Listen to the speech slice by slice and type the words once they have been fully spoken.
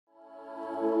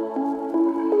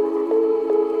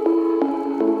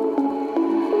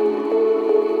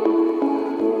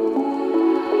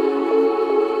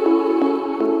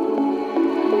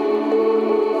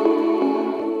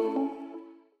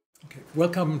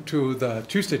Welcome to the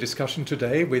Tuesday discussion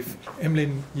today with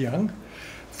Emlyn Yang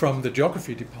from the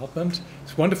Geography Department.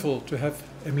 It's wonderful to have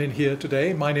Emlyn here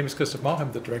today. My name is Christoph Mauch.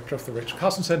 I'm the director of the Rachel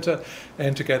Carson Center,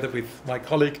 and together with my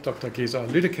colleague, Dr. Gesa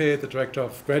Lüdecke, the director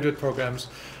of graduate programs,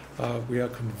 we are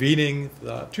convening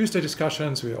the Tuesday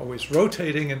discussions. We are always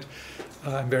rotating, and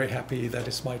I'm very happy that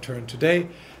it's my turn today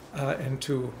and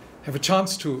to have a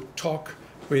chance to talk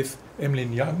with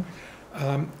Emlyn Yang.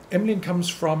 Emlyn comes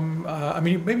from,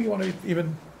 maybe you want to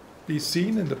even be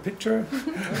seen in the picture.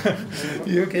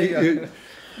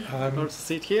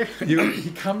 Sit here.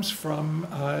 He comes from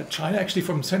China, actually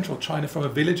from central China, from a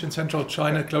village in central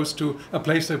China, close to a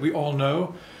place that we all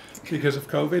know because of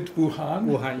COVID, Wuhan.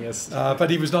 Wuhan, yes. But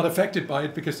he was not affected by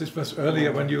it because this was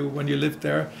earlier when you lived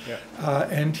there. Yeah.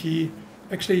 And he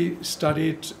actually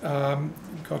studied,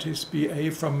 got his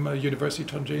BA from University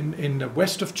Tianjin in the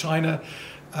west of China.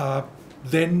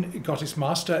 Then got his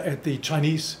master at the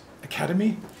Chinese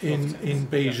Academy in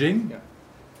Beijing. Yeah.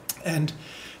 And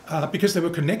because there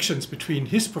were connections between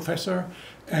his professor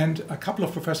and a couple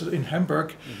of professors in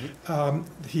Hamburg,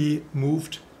 he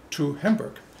moved to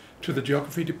Hamburg, to the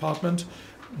Geography Department,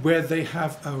 where they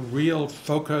have a real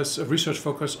focus, a research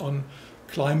focus on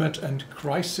climate and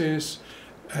crisis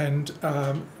and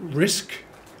risk,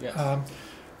 Yes.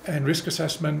 and risk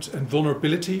assessment and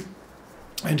vulnerability.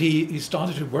 And he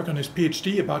started to work on his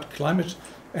PhD about climate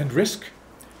and risk.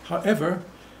 However,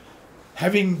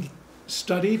 having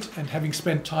studied and having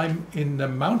spent time in the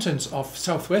mountains of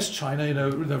southwest China, in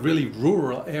a really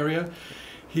rural area,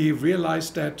 he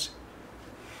realized that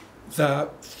the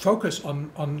focus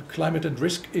on climate and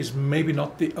risk is maybe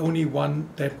not the only one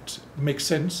that makes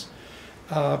sense,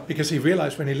 because he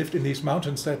realized when he lived in these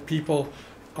mountains that people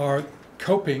are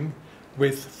coping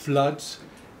with floods.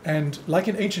 And like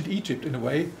in ancient Egypt, in a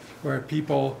way, where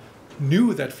people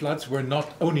knew that floods were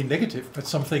not only negative, but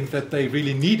something that they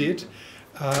really needed,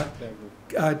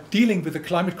 dealing with the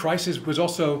climate crisis was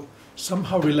also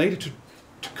somehow related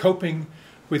to coping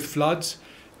with floods.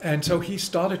 And so he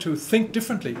started to think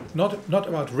differently, not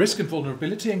about risk and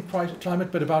vulnerability in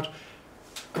climate, but about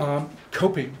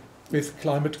coping with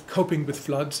climate, coping with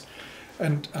floods.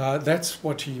 And that's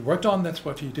what he worked on, that's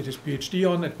what he did his PhD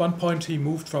on. At one point he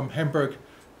moved from Hamburg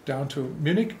down to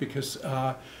Munich because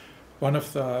one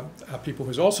of the people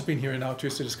who's also been here in our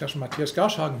Tuesday discussion, Matthias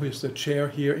Garschhagen, who is the chair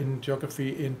here in geography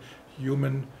in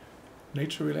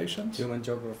human-nature relations? Human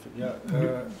geography, yeah.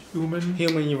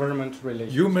 Human-environment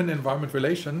relations. Human-environment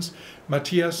relations.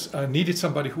 Matthias needed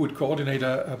somebody who would coordinate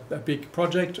a big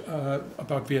project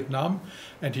about Vietnam,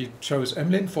 and he chose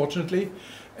Emlyn, fortunately.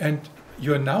 And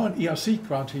you are now an ERC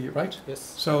grantee, right? Yes.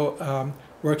 So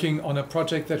working on a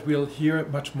project that we'll hear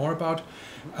much more about.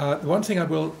 The one thing I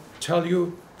will tell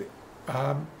you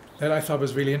that I thought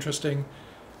was really interesting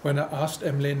when I asked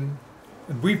Emlyn,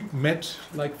 and we met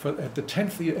at the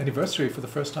 10th anniversary for the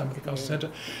first time at the Carson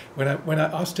Center, when I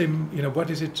asked him,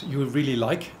 what is it you really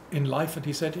like in life, and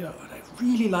he said, what I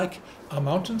really like are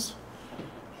mountains,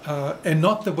 and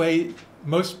not the way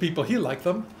most people here like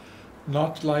them,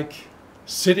 not like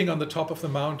sitting on the top of the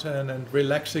mountain and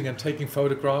relaxing and taking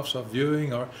photographs or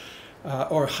viewing or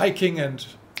hiking and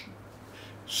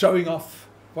showing off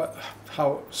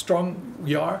how strong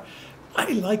we are.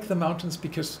 I like the mountains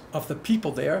because of the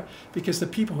people there, because the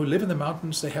people who live in the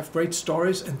mountains, they have great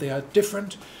stories and they are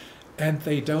different and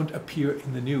they don't appear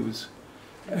in the news.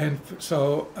 And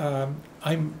so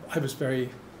I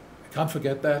can't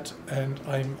forget that, and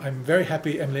I'm very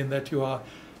happy, Emlyn, that you are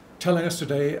telling us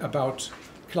today about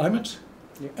climate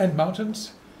and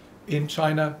mountains in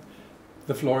China.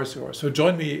 The floor is yours. So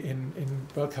join me in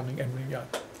welcoming Emlyn Yang.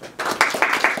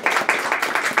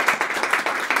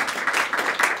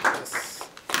 Yes.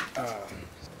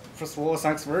 First of all,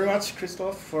 thanks very much,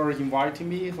 Christoph, for inviting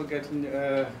me, for give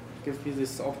me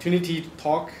this opportunity to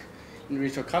talk in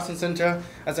Rachel Carson Center.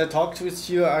 As I talked with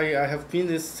you, I have been in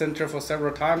this center for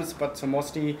several times, but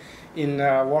mostly in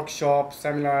workshops,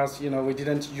 seminars. We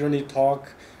didn't usually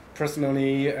talk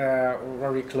personally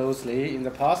very closely in the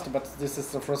past, but this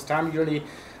is the first time really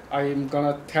I'm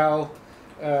gonna tell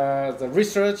the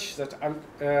research that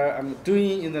I'm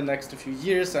doing in the next few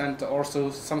years, and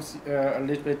also a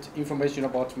little bit information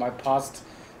about my past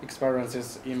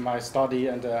experiences in my study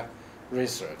and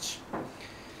research.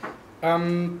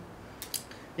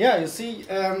 You see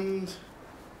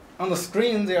on the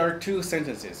screen there are two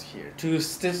sentences here, two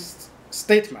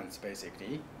statements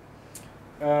basically.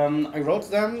 I wrote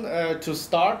them to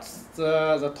start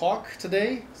the talk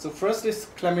today. So first is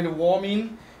climate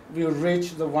warming will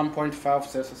reach the 1.5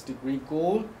 Celsius degree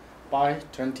goal by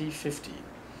 2050.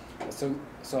 So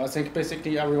I think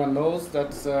basically everyone knows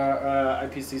that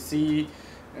IPCC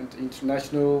and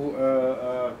international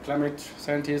climate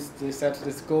scientists, they set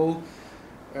this goal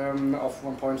of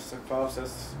 1.5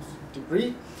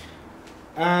 degree,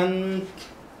 and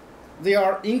they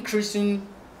are increasing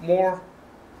more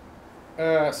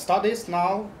studies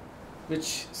now,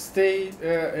 which stating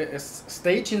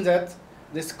that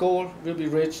this goal will be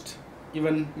reached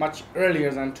even much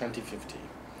earlier than 2050.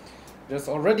 There's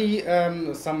already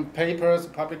some papers,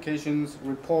 publications,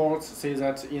 reports say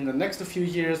that in the next few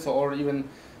years, or even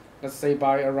let's say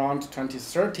by around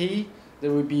 2030,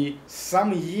 there will be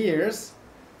some years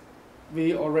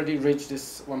we already reach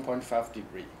this 1.5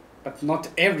 degree, but not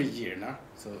every year, no?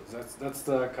 So that's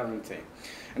the current thing.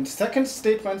 And the second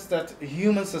statement is that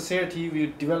human society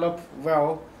will develop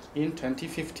well in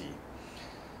 2050.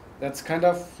 That's kind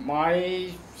of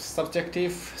my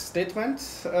subjective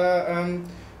statement,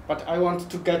 but I want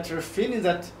to get your feeling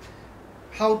that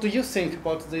how do you think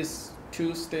about these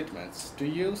two statements? Do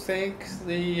you think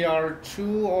they are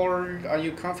true, or are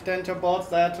you confident about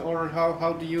that, or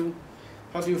how do you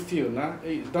feel? No?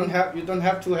 You don't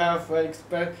have to have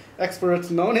expert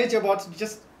knowledge about it,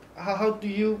 just how do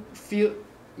you feel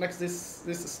next this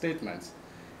statement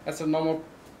as a normal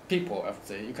people? I would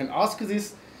say you can ask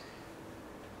this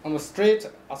on the street,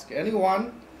 ask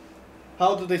anyone,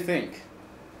 how do they think?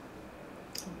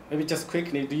 Maybe just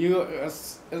quickly, do you,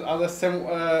 other some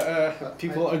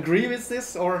people agree with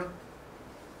this, or?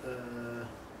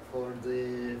 For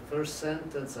the first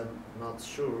sentence, I'm not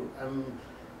sure. I'm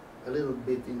a little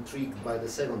bit intrigued by the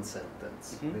second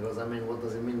sentence, because I mean, what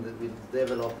does it mean that we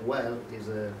develop well is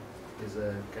a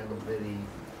kind of very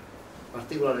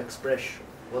particular expression.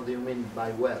 What do you mean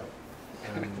by well?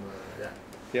 Yeah.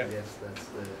 Yes, that's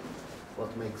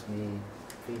what makes me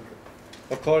think.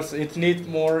 Of course, it needs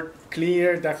more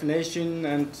clear definition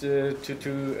and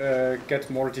to get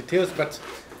more details, but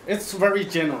it's very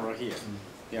general here.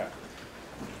 Yeah.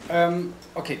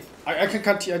 Okay, I can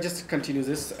continue. I just continue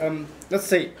this. Let's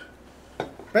say,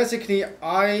 basically,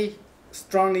 I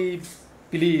strongly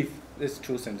believe these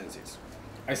two sentences.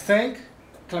 I think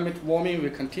climate warming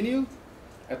will continue,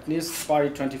 at least by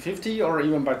 2050 or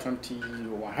even by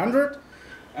 2100.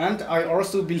 And I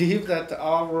also believe that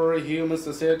our human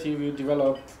society will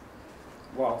develop,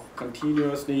 well,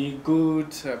 continuously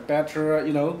good, better,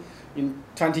 you know, in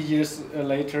 20 years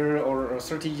later or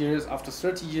 30 years, after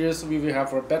 30 years, we will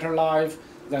have a better life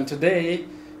than today,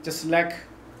 just like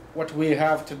what we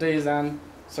have today than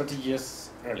 30 years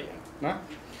earlier. No?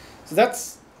 So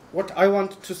that's what I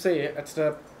want to say at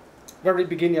the very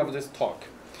beginning of this talk.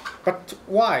 But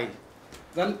why?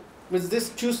 Then with these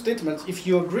two statements, if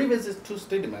you agree with these two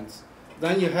statements,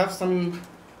 then you have something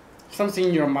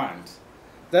in your mind.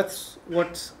 That's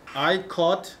what I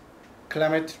called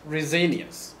climate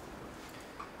resilience.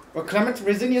 Well, climate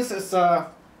resilience is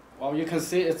well, you can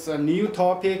say it's a new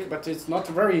topic, but it's not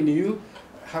very new.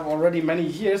 Have already many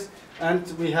years, and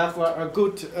we have a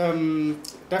good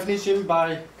definition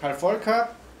by Karl Volcker.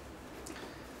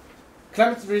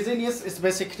 Climate resilience is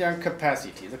basically a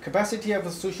capacity. The capacity of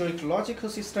a socio-ecological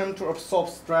system to absorb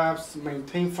stress,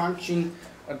 maintain function,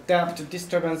 adapt to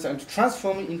disturbance, and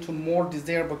transform into more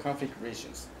desirable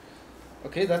configurations.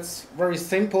 Okay, that's very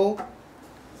simple.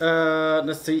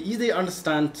 Let's say easy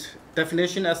understand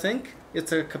definition, I think.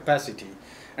 It's a capacity.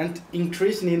 And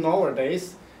increasingly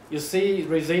nowadays, you see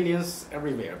resilience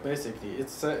everywhere, basically.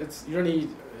 It's really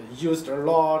used a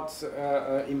lot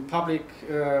in public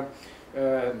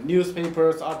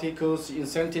newspapers, articles, in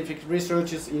scientific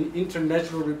researches, in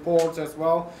international reports as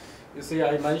well. You see,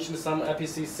 I mentioned some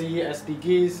IPCC,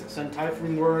 SDGs, scientific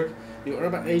framework, the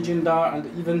urban agenda, and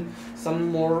even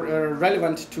some more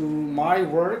relevant to my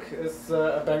work is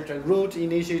Belt and Road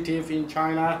Initiative in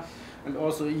China, and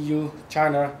also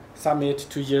EU-China Summit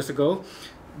 2 years ago.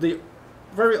 They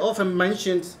very often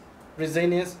mentioned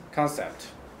resilience concept.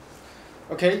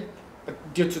 Okay, but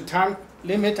due to time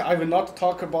limit, I will not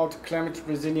talk about climate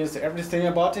resilience, everything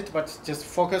about it, but just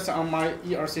focus on my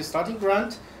ERC Starting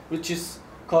Grant, which is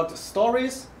called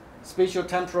Stories,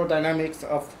 Spatial-Temporal Dynamics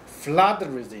of Flood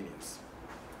Resilience.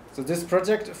 So this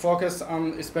project focuses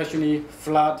on especially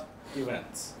flood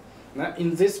events. Now,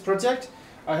 in this project,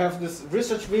 I have this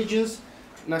research regions,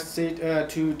 let's say,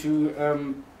 to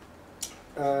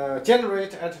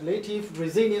generate alternative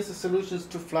resilience solutions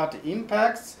to flood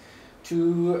impacts,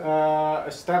 to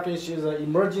establish the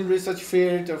emerging research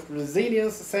field of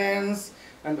resilience science,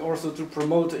 and also to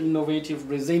promote innovative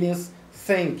resilience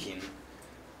thinking,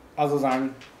 other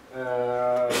than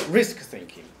risk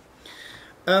thinking.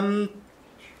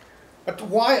 But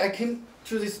why I came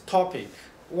to this topic?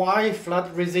 Why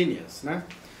flood resilience? No?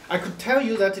 I could tell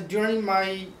you that during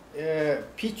my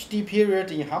PhD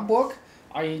period in Hamburg,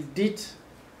 I did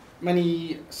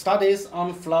many studies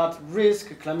on flood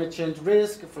risk, climate change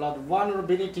risk, flood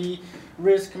vulnerability,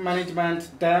 risk management,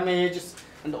 damages,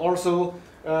 and also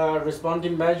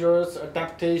responding measures,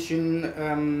 adaptation,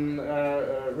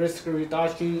 risk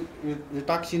reduction,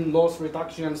 loss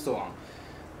reduction, and so on.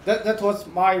 That was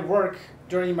my work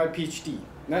during my PhD.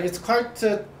 Now it's quite,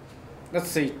 let's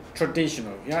say,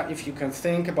 traditional. Yeah, if you can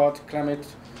think about climate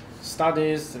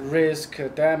studies, risk,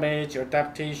 damage,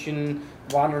 adaptation,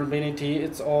 vulnerability,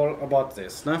 it's all about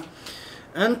this. No?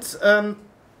 And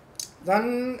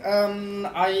then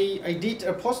I did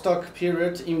a postdoc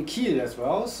period in Kiel as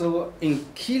well. So in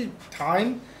Kiel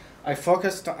time, I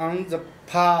focused on the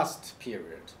past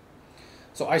period.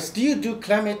 So I still do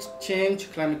climate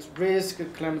change, climate risk,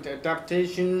 climate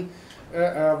adaptation,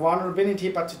 vulnerability,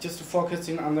 but just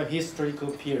focusing on the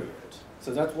historical period.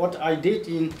 So that's what I did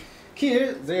in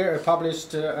Kiel. There I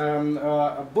published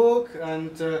a book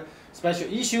and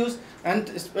special issues, and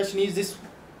especially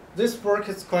this work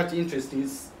is quite interesting.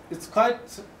 It's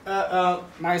quite a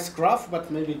nice graph,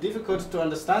 but maybe difficult to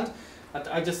understand. And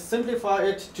I just simplify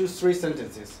it to 3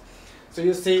 sentences. So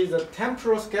you see the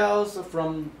temporal scales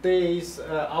from days,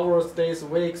 hours, days,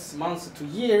 weeks, months to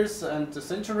years and to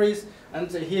centuries.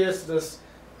 And here's this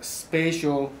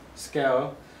spatial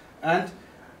scale. And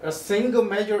a single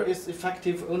measure is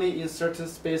effective only in certain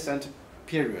space and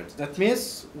period. That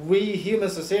means we, human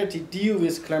society, deal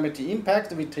with climate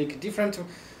impact. We take different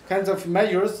kinds of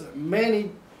measures,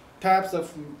 many types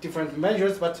of different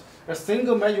measures, but a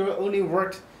single measure only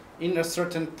works in a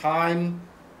certain time,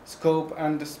 scope,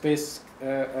 and space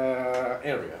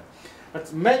area.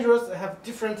 But measures have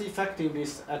different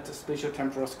effectiveness at the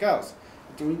spatial-temporal scales.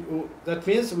 That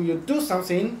means when you do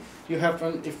something, you have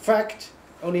an effect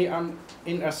only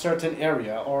in a certain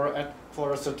area or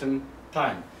for a certain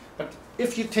time. But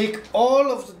if you take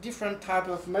all of the different types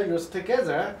of measures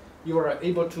together, you are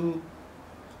able to,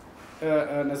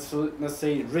 let's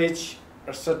say, reach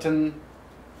a certain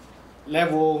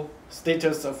level,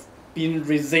 status of being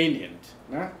resilient.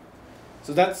 Yeah?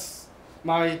 So that's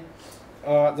my,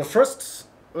 the first,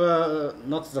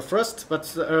 not the first,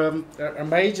 but a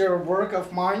major work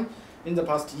of mine in the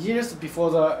past years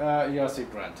before the ERC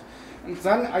grant. And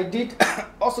then I did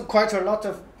also quite a lot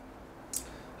of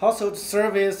household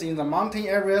service in the mountain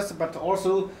areas, but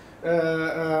also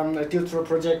due to a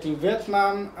project in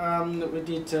Vietnam, we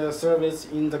did service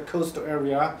in the coastal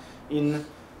area in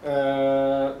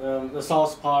the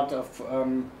south part of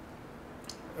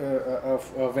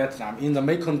Vietnam, in the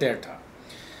Mekong Delta.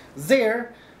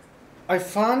 There, I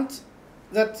found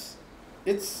that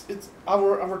it's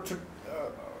our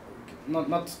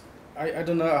I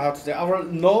don't know how to say, our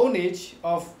knowledge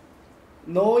of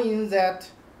knowing that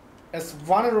as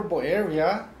vulnerable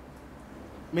area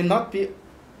may not be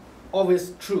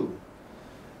always true.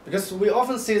 Because we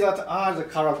often say that the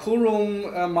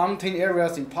Karakoram mountain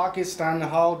areas in Pakistan,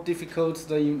 how difficult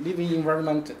the living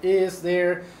environment is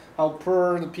there, how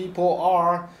poor the people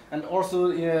are, and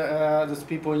also these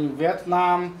people in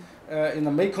Vietnam, in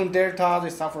the Mekong Delta, they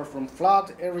suffer from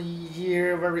flood every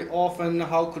year, very often.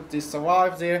 How could they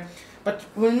survive there? But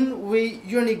when we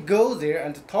usually go there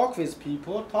and talk with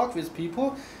people,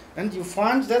 and you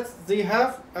find that they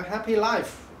have a happy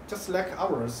life, just like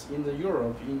ours in the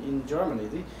Europe, in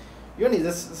Germany. Usually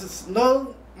this is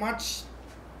no much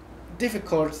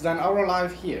difficult than our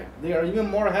life here. They are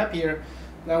even more happier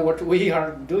than what we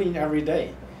are doing every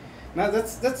day. Now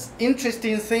that's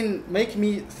interesting thing, make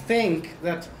me think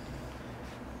that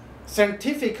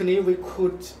scientifically we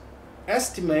could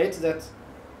estimate that,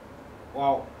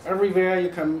 well, everywhere you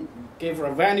can give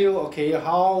a value, okay,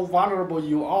 how vulnerable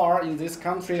you are in this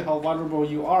country, how vulnerable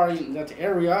you are in that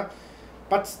area,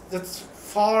 but that's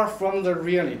far from the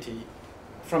reality,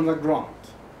 from the ground.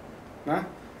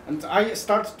 And I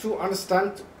start to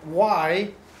understand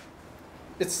why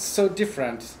it's so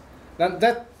different.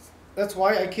 That's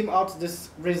why I came out this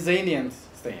resilient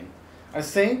thing. I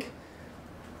think,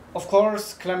 of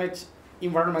course, climate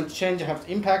environment change have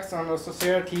impacts on the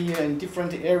society in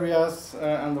different areas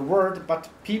and the world, but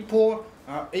people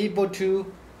are able to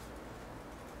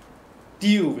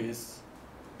deal with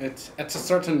it at a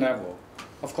certain level.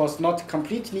 Of course, not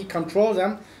completely control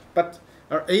them, but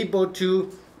are able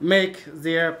to make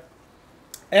their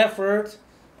effort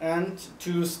and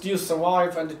to still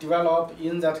survive and develop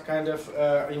in that kind of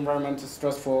environmental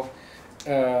stressful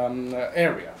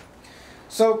area.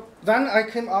 So then I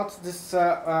came out this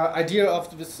idea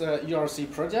of this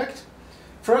ERC project.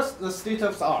 First, the state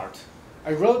of the art.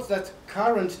 I wrote that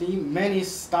currently many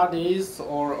studies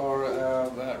or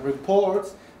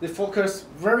reports, they focus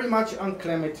very much on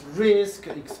climate risk,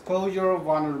 exposure,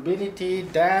 vulnerability,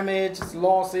 damage,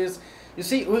 losses, You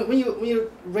see, when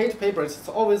you read papers, it's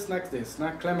always like this: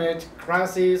 climate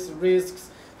crisis, risks,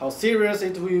 how serious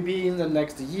it will be in the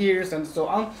next years, and so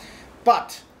on.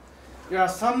 But there are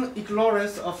some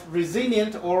ignorance of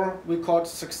resilient, or we call it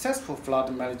successful,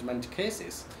 flood management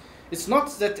cases. It's not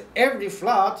that every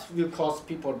flood will cause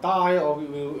people die, or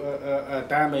will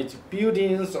damage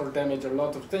buildings, or damage a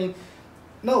lot of things.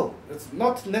 No, it's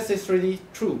not necessarily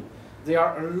true. There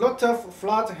are a lot of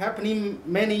floods happening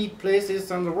many places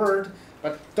in the world,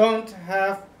 but don't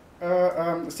have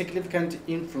significant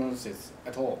influences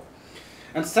at all.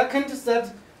 And second is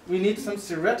that we need some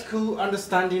theoretical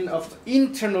understanding of the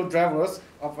internal drivers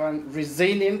of a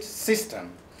resilient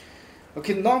system.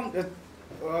 Okay,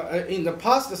 in the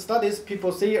past studies,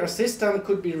 people say a system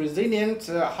could be resilient,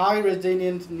 high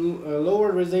resilient,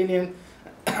 lower resilient,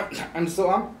 and so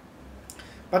on.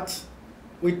 But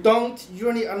we don't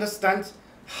really understand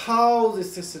how the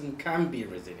system can be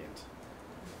resilient,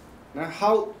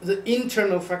 how the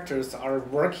internal factors are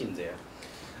working there.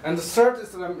 And the third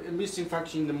is a missing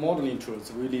function in the modeling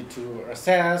tools. We need to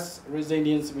assess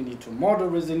resilience, we need to model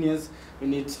resilience, we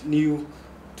need new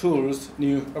tools,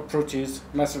 new approaches,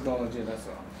 methodology, and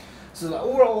so on. So the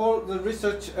overall, the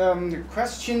research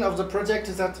question of the project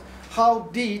is that how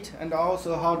did and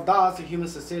also how does human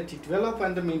society develop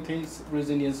and maintains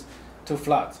resilience to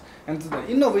floods? And the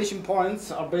innovation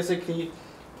points are basically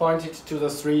pointed to the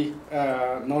three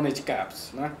knowledge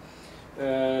gaps.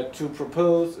 To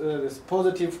propose this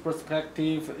positive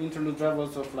perspective, internal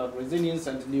drivers of flood resilience,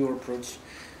 and new approach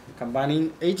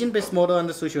combining agent-based model and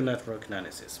the social network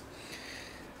analysis.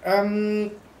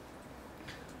 I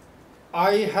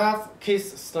have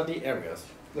case study areas.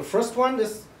 The first one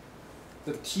is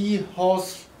the Tea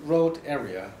House Road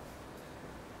area.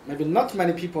 Maybe not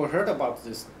many people heard about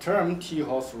this term, Tea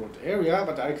House Road area,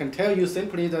 but I can tell you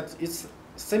simply that it's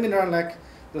similar like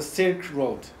the Silk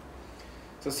Road.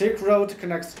 The Silk Road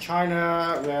connects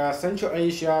China, Central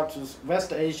Asia to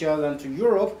West Asia, then to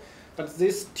Europe. But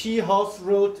this Tea House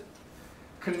Road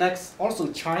connects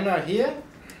also China here.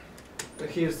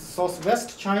 Here's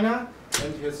Southwest China,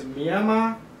 and here's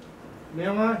Myanmar.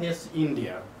 Here's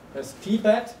India. Here's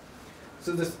Tibet.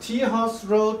 So this Tea House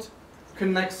Road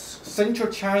connects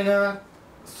Central China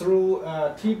through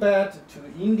Tibet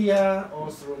to India, or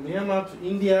through Myanmar to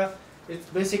India.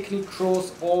 It basically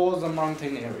crosses all the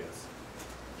mountain areas.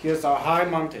 Here's our high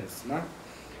mountains.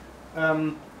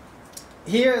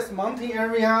 Here is mountain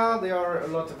area. There are a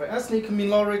lot of ethnic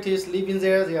minorities living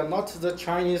there. They are not the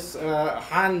Chinese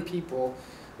Han people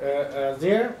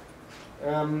there.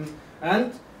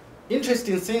 And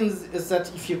interesting thing is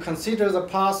that if you consider the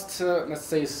past, let's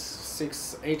say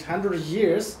 600-800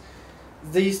 years,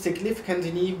 they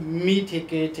significantly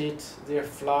mitigated their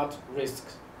flood risk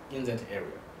in that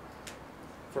area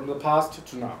from the past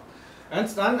to now. And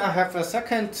then I have a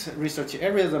second research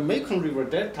area, the Mekong River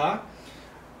Delta.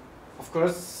 Of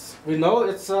course, we know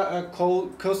it's a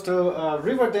coastal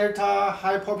river delta,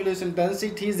 high population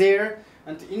density there,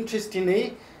 and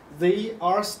interestingly, they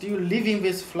are still living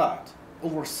with flood.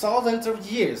 Over thousands of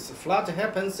years, flood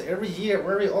happens every year,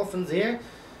 very often there,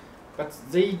 but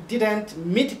they didn't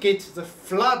mitigate the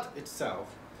flood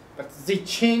itself, but they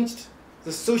changed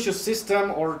the social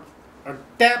system or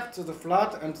adapt to the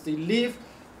flood, and they live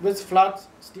with flood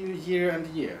still year and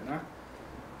year.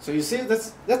 So you see,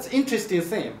 that's interesting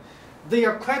thing. They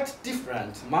are quite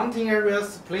different. Mountain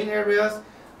areas, plain areas,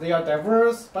 they are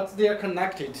diverse, but they are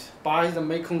connected by the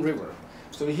Mekong River.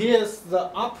 So here's the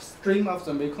upstream of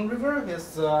the Mekong River,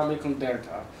 here's the Mekong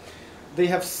Delta. They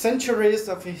have centuries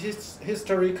of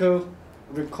historical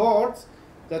records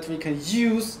that we can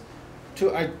use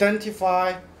to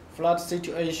identify flood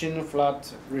situation, flood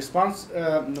response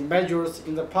measures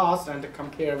in the past and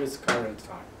compare with current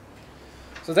time.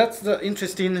 So that's the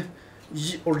interesting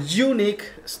or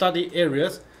unique study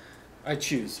areas I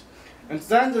choose. And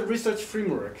then the research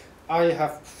framework. I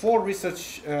have 4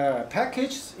 research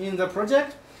packages in the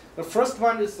project. The first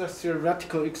one is the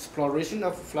theoretical exploration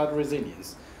of flood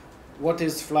resilience. What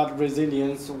is flood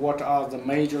resilience? What are the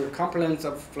major components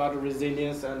of flood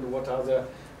resilience, and what are the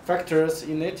factors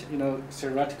in it,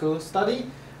 theoretical study.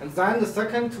 And then the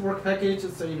second work package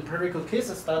is the empirical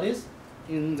case studies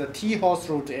in the Tea House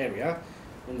Road area,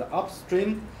 in the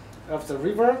upstream of the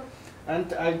river.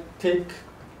 And I take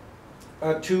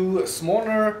 2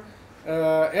 smaller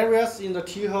areas in the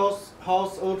Tea House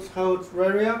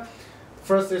area.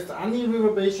 First is the Onion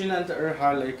River Basin and the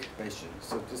Erhai Lake Basin.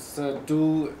 So just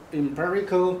do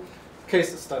empirical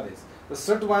case studies. The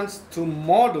third one is to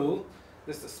model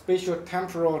this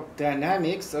spatial-temporal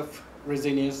dynamics of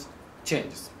resilience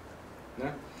changes.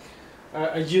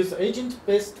 I use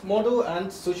agent-based model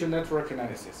and social network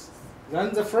analysis.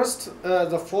 Then the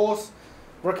fourth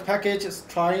work package is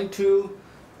trying to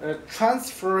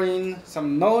transferring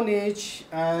some knowledge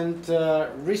and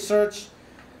research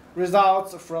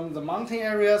results from the mountain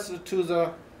areas to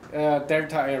the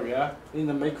delta area in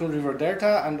the Mekong River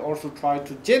Delta, and also try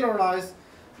to generalize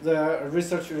the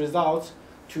research results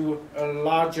to a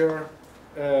larger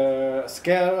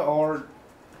scale or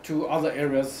to other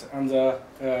areas on the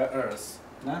Earth.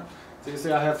 Yeah? So you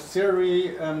see I have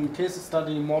theory, case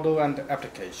study, model, and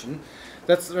application.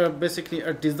 That's basically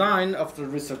a design of the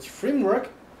research framework.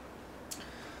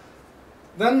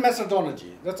 Then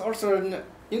methodology. That's also an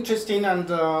interesting and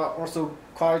also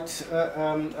quite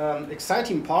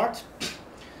exciting part.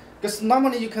 Because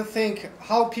normally you can think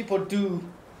how people do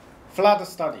flood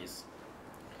studies.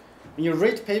 When you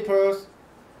read papers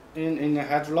in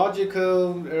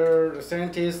hydrological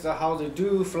scientists, how they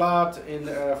do flood, in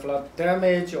flood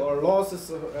damage or losses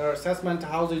assessment,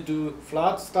 how they do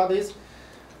flood studies.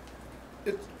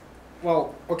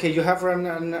 Well, okay, you have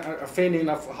a feeling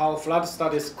of how flood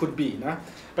studies could be. No?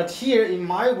 But here in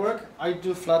my work, I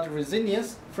do flood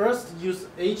resilience. First, use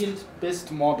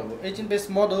agent-based model. Agent-based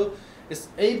model is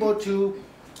able to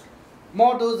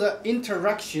model the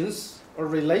interactions or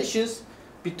relations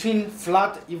between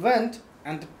flood event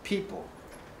and people.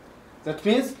 That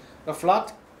means the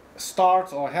flood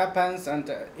starts or happens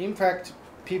and impact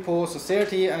people,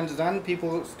 society, and then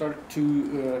people start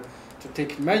to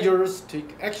take measures,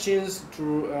 take actions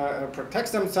to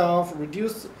protect themselves,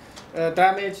 reduce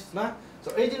damage. Nah?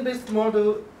 So agent-based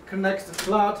model connects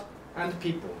flood and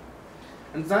people.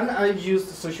 And then I use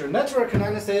social network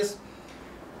analysis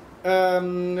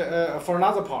for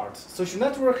another part. Social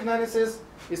network analysis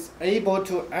is able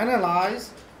to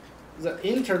analyze the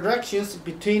interactions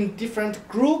between different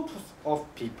groups of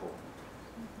people.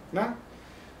 Nah?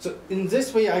 So in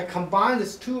this way, I combine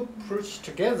these two approaches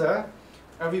together.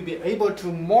 I will be able to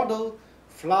model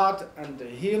flood and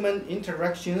human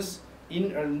interactions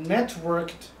in a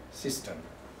networked system.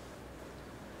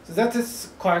 So that is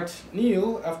quite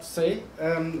new, I have to say.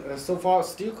 So far,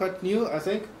 still quite new, I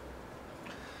think.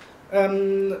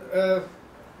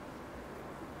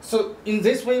 So in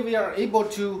this way, we are able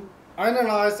to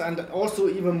analyze and also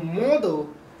even model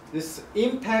this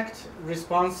impact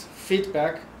response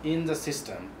feedback in the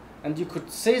system. And you could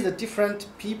say that different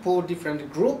people,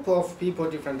 different group of people,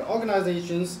 different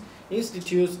organizations,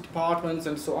 institutes, departments,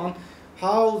 and so on,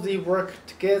 how they work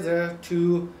together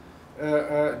to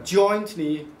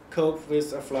jointly cope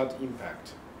with a flood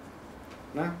impact.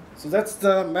 Nah? So that's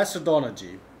the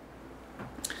methodology.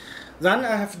 Then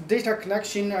I have data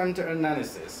collection and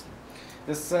analysis.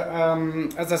 This,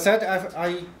 as I said,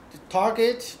 I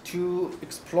target to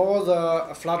explore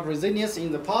the flood resilience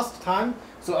in the past time.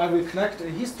 So I will collect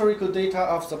historical data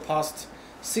of the past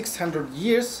 600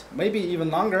 years, maybe even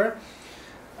longer.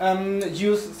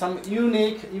 Use some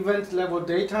unique event level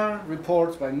data,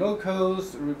 reports by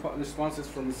locals, responses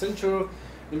from central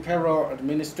imperial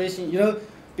administration. You know,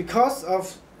 because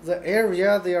of the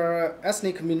area, there are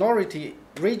ethnic minority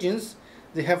regions.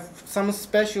 They have some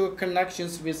special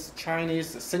connections with Chinese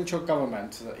central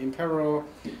government, the imperial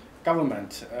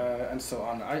government, and so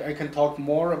on. I can talk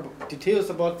more details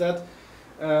about that,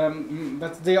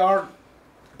 but they are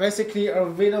basically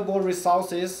available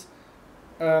resources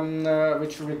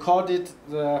which recorded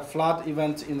the flood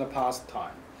event in the past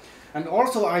time. And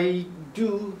also I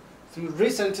do some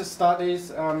recent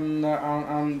studies on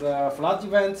the flood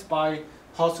events by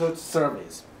household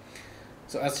surveys.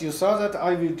 So as you saw that,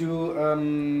 I will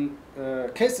do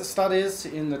case studies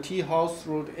in the Tea House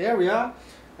Road area,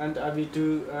 and I will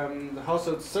do the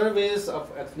household surveys of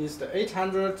at least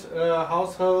 800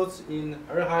 households in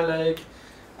Erhai Lake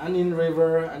and in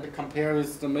river, and compare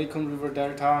with the Mekong River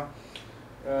Delta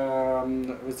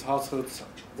with households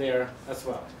there as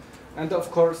well. And of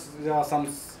course, there are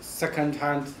some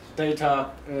second-hand data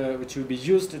which will be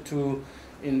used to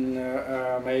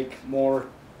make more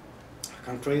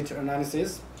concrete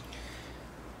analysis.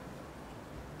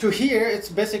 To here, it's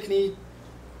basically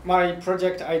my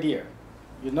project idea.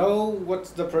 You know what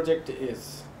the project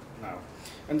is now.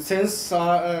 And since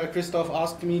Christoph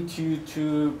asked me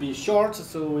to be short,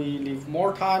 so we leave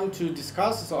more time to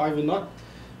discuss, so I will not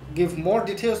give more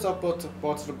details about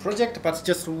the project, but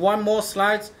just one more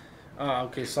slide.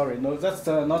 Okay, sorry, no, that's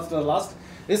not the last.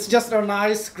 It's just a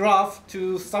nice graph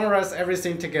to summarize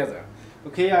everything together.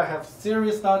 Okay, I have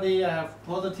theory study, I have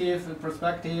positive and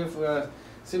perspective,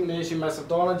 simulation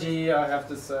methodology, I have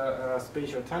this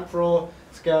spatial-temporal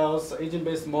scales,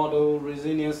 agent-based model,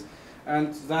 resilience,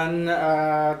 and then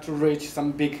to reach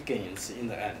some big gains in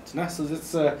the end. No?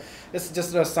 So it's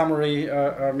just a summary,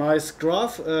 a nice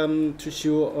graph to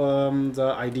show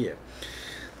the idea.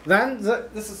 Then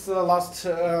this is the last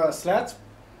slide.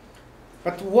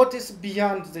 But what is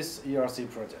beyond this ERC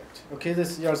project? Okay,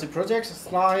 this ERC project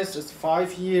is nice, it's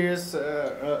 5 years,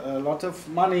 a lot of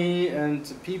money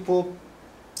and people,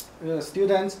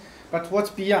 students, but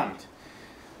what's beyond?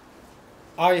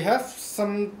 I have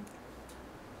some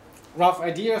rough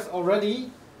ideas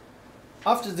already.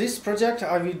 After this project,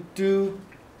 I will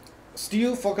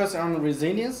still focus on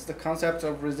resilience, the concept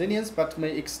of resilience, but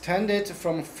may extend it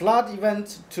from flood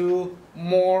event to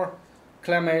more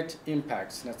climate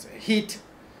impacts. Let's say heat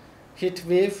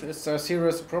wave is a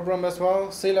serious problem as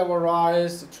well. Sea level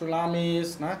rise,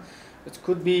 tsunamis. Nah? It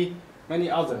could be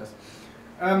many others.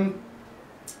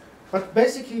 But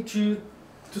basically, to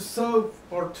solve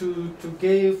or to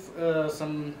give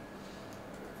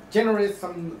generate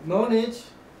some knowledge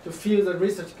to fill the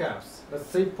research gaps. Let's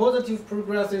say positive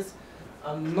progresses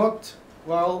are not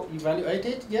well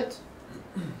evaluated yet.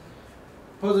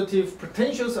 Positive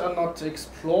potentials are not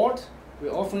explored. We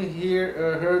often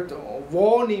heard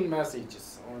warning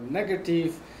messages or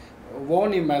negative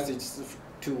warning messages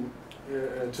to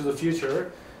the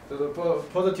future. So the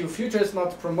positive future is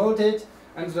not promoted,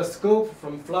 and the scope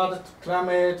from flood to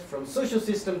climate, from social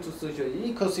system to social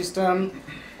ecosystem,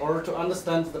 or to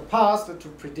understand the past, to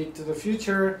predict the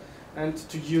future, and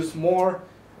to use more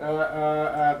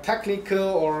technical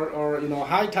or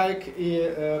high-tech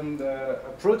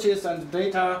approaches and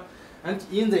data. And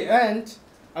in the end,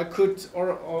 I could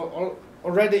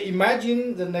already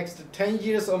imagine the next 10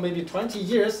 years or maybe 20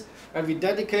 years I will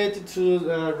dedicate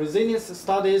to resilience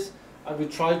studies. I will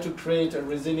try to create a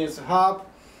resilience hub,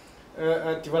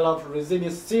 develop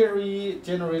resilience theory,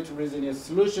 generate resilience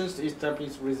solutions,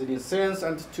 establish resilience science,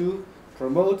 and to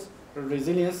promote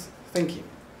resilience thinking.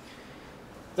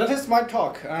 That is my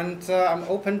talk, and I'm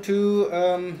open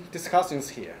to discussions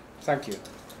here. Thank you.